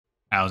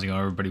How's it going,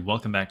 everybody?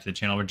 Welcome back to the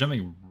channel. We're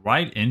jumping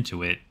right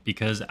into it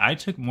because I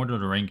took Mordo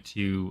to rank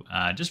 2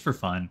 just for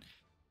fun,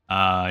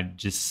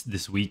 just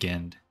this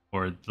weekend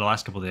or the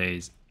last couple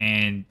days,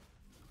 and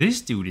this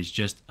dude is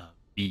just a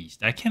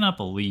beast. I cannot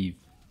believe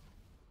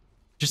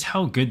just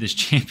how good this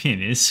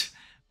champion is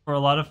for a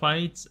lot of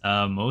fights.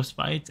 Most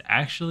fights,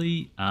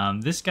 actually.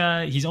 This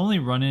guy, he's only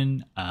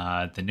running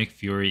the Nick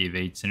Fury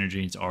evade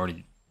synergy. It's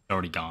already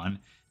gone,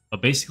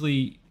 but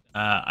basically.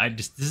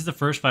 This is the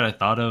first fight I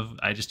thought of.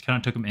 I just kind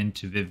of took him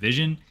into Viv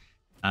Vision,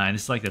 and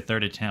this is like the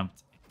third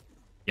attempt.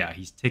 Yeah,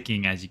 he's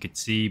ticking, as you could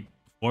see.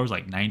 Before it was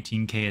like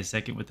 19k a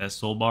second with that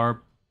soul barb,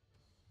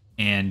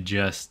 and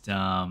just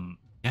yeah,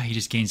 he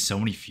just gains so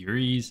many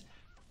furies,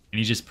 and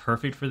he's just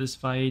perfect for this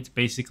fight.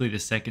 Basically, the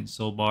second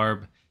soul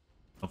barb,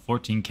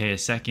 14k a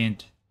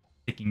second,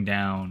 ticking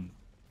down,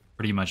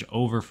 pretty much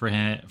over for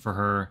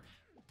her,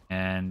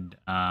 and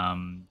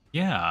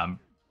yeah.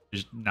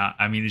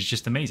 I mean, it's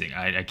just amazing.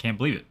 I can't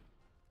believe it.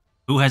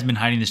 Who has been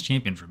hiding this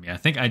champion from me? I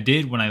think I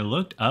did when I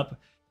looked up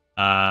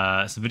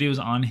some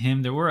videos on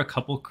him. There were a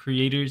couple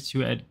creators who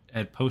had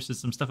posted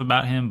some stuff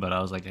about him, but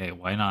I was like, hey,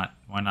 why not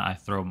I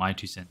throw my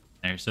 2 cents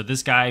in there? So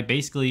this guy,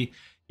 basically,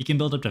 he can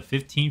build up to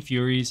 15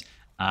 furies,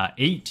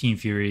 18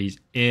 furies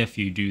if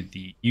you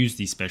use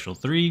the special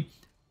 3.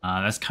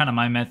 That's kind of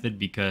my method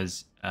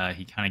because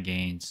he kind of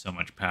gains so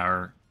much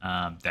power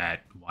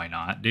that why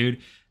not, dude?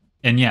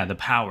 And yeah, the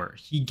power.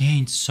 He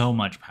gains so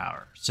much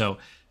power. So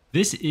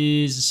this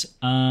is,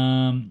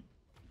 I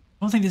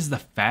don't think this is the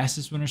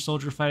fastest Winter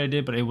Soldier fight I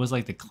did, but it was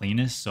like the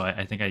cleanest. So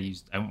I think I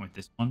went with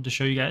this one to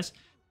show you guys.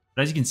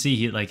 But as you can see,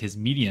 his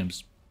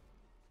mediums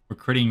were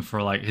critting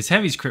for like, his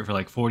heavies crit for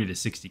like 40 to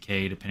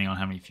 60k, depending on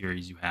how many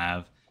furies you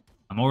have.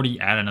 I'm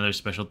already at another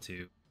special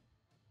 2.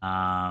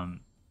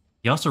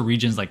 He also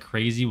regens like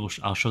crazy.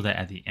 I'll show that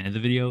at the end of the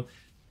video.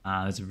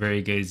 That's a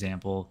very good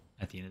example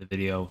at the end of the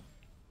video.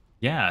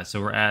 Yeah, so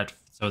that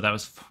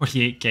was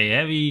 48k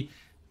heavy,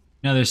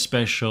 another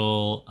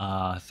special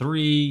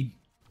 3,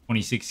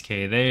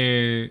 26k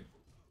there,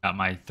 got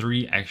my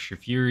 3 extra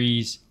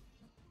furies,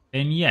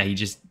 and yeah,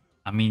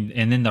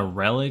 and then the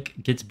relic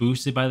gets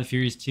boosted by the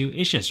furies too.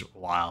 It's just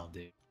wild,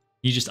 dude.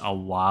 He's just a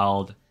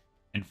wild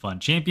and fun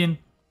champion.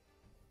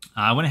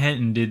 I went ahead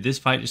and did this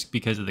fight just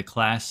because of the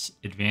class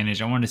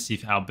advantage. I wanted to see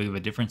how big of a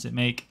difference it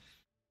make.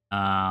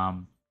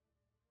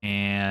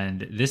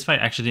 And this fight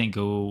actually didn't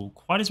go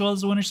quite as well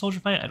as the Winter Soldier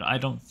fight. I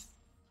don't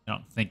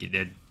think it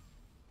did.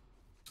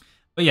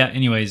 But yeah,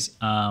 anyways,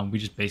 we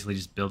just basically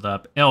build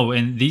up. Oh,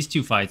 and these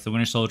 2 fights, the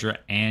Winter Soldier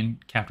and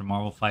Captain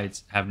Marvel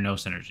fights, have no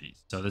synergies.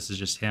 So this is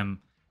just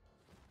him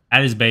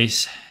at his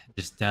base,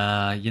 just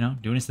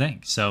doing his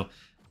thing. So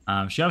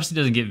she obviously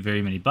doesn't get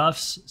very many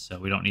buffs, so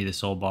we don't need the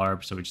soul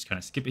barb. So we just kind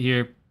of skip it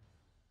here.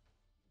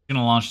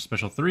 Gonna launch a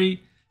special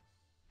 3.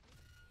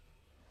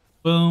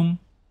 Boom.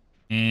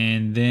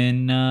 And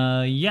then,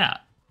 yeah,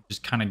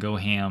 just kind of go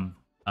ham.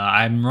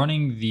 I'm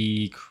running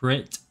the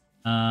crit,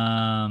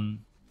 what's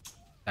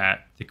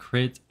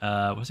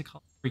it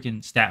called?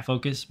 Freaking stat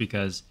focus,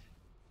 because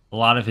a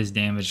lot of his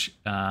damage,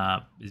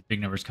 his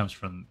big numbers comes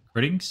from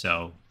critting,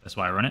 so that's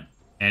why I run it.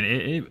 And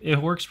it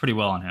works pretty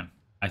well on him,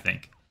 I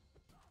think.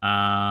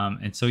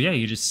 And so, yeah,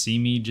 you just see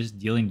me just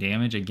dealing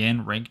damage.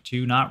 Again, rank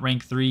 2, not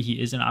rank 3.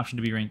 He is an option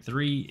to be rank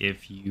 3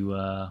 if you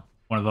want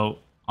to vote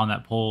on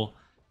that poll.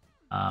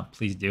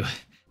 Please do.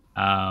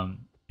 And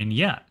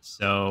yeah,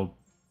 so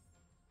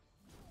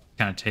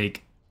kind of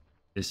take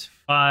this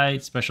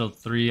fight, special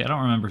 3. I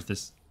don't remember if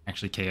this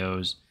actually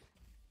KOs.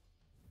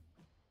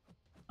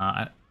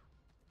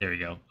 There we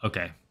go.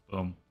 Okay,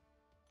 boom.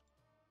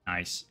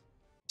 Nice.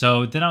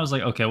 So then I was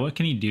like, okay, what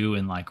can he do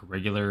in like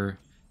regular,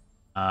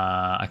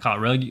 I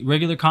call it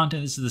regular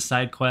content. This is the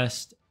side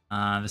quest,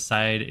 the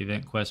side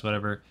event quest,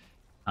 whatever.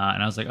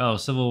 And I was like, oh,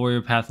 Civil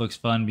Warrior path looks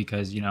fun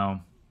because, he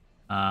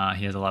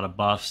has a lot of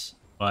buffs.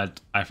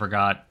 But I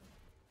forgot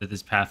that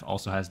this path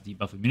also has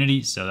debuff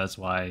immunity, so that's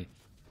why,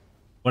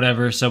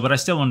 whatever. So, but I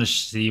still wanted to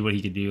see what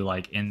he could do,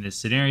 like in this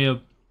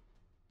scenario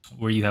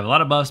where you have a lot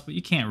of buffs, but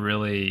you can't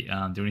really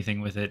do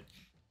anything with it.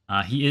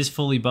 He is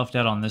fully buffed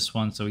out on this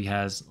one, so he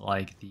has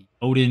like the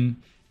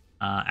Odin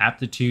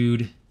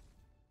aptitude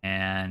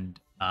and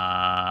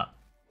the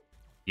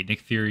Nick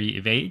Fury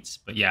evades.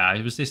 But yeah,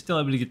 I was still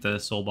able to get the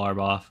soul barb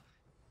off.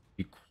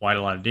 Quite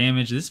a lot of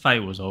damage. This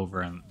fight was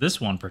over, and this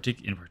one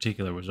in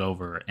particular was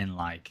over in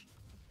like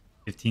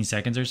 15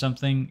 seconds or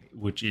something,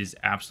 which is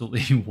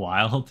absolutely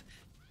wild.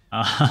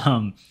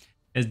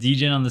 As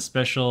degen on the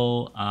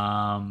special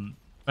 1,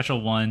 not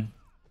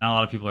a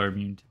lot of people are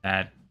immune to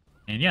that,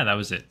 and yeah, that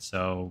was it.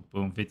 So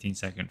boom,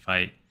 15-second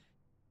fight.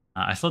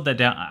 I slowed that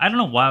down. I don't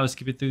know why I was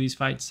skipping through these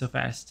fights so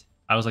fast.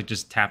 I was like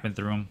just tapping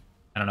through them.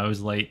 I don't know, it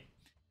was late.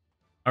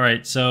 All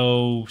right,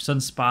 so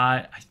Sunspot,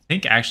 I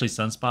think actually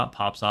Sunspot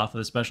pops off of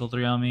the special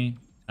 3 on me,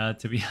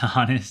 to be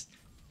honest.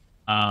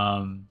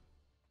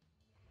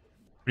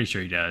 Pretty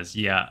sure he does,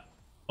 yeah.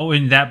 Oh,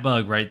 and that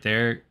bug right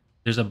there,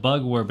 there's a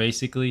bug where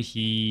basically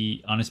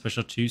he, on his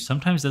special 2,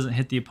 sometimes doesn't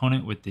hit the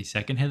opponent with the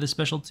second hit of the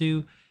special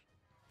 2.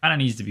 Kind of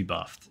needs to be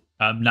buffed.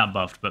 Not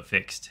buffed, but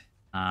fixed.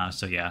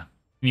 So yeah,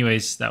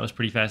 Anyways, that was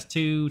pretty fast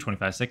too,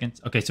 25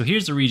 seconds. Okay, so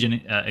here's the regen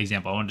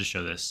example. I wanted to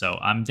show this. So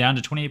I'm down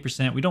to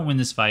 28%. We don't win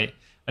this fight.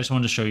 I just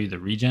wanted to show you the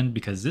regen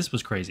because this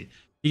was crazy.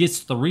 He gets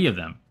 3 of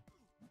them.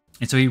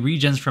 And so he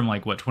regens from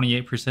like, what,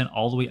 28%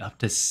 all the way up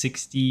to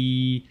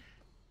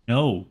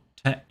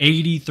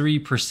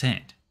 83%.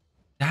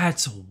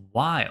 That's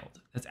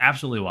wild. That's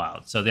absolutely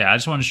wild. So yeah, I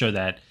just want to show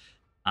that.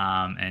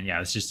 And yeah,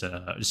 it's just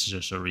a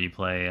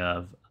replay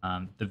of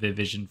the Viv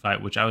Vision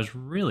fight, which I was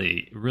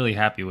really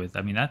happy with.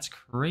 I mean, that's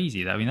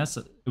crazy. I mean,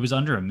 it was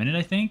under a minute,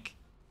 I think,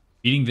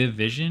 beating Viv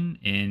Vision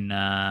in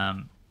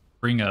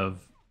Ring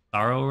of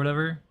Sorrow or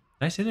whatever.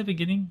 Did I say that at the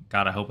beginning?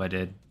 God, I hope I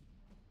did.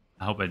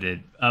 I hope I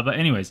did. But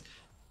anyways,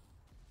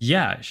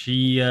 yeah,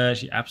 she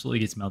absolutely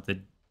gets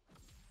melted.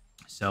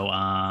 So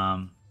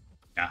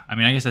yeah, I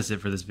mean, I guess that's it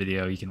for this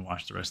video. You can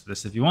watch the rest of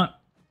this if you want.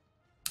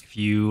 If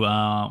you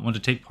want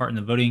to take part in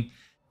the voting,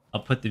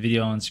 I'll put the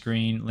video on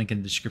screen, link in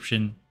the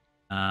description.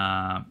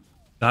 You'll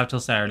have till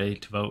Saturday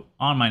to vote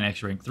on my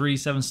next rank 3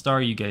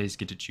 7-star. You guys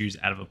get to choose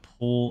out of a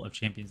pool of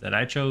champions that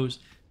I chose.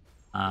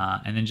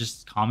 And then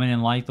just comment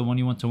and like the one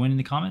you want to win in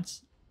the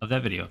comments of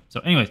that video. So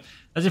anyways,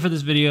 that's it for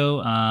this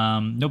video.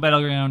 No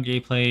Battleground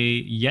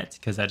gameplay yet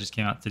because that just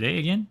came out today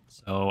again.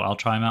 So I'll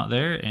try them out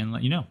there and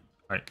let you know. All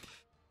right,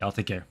 y'all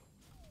take care.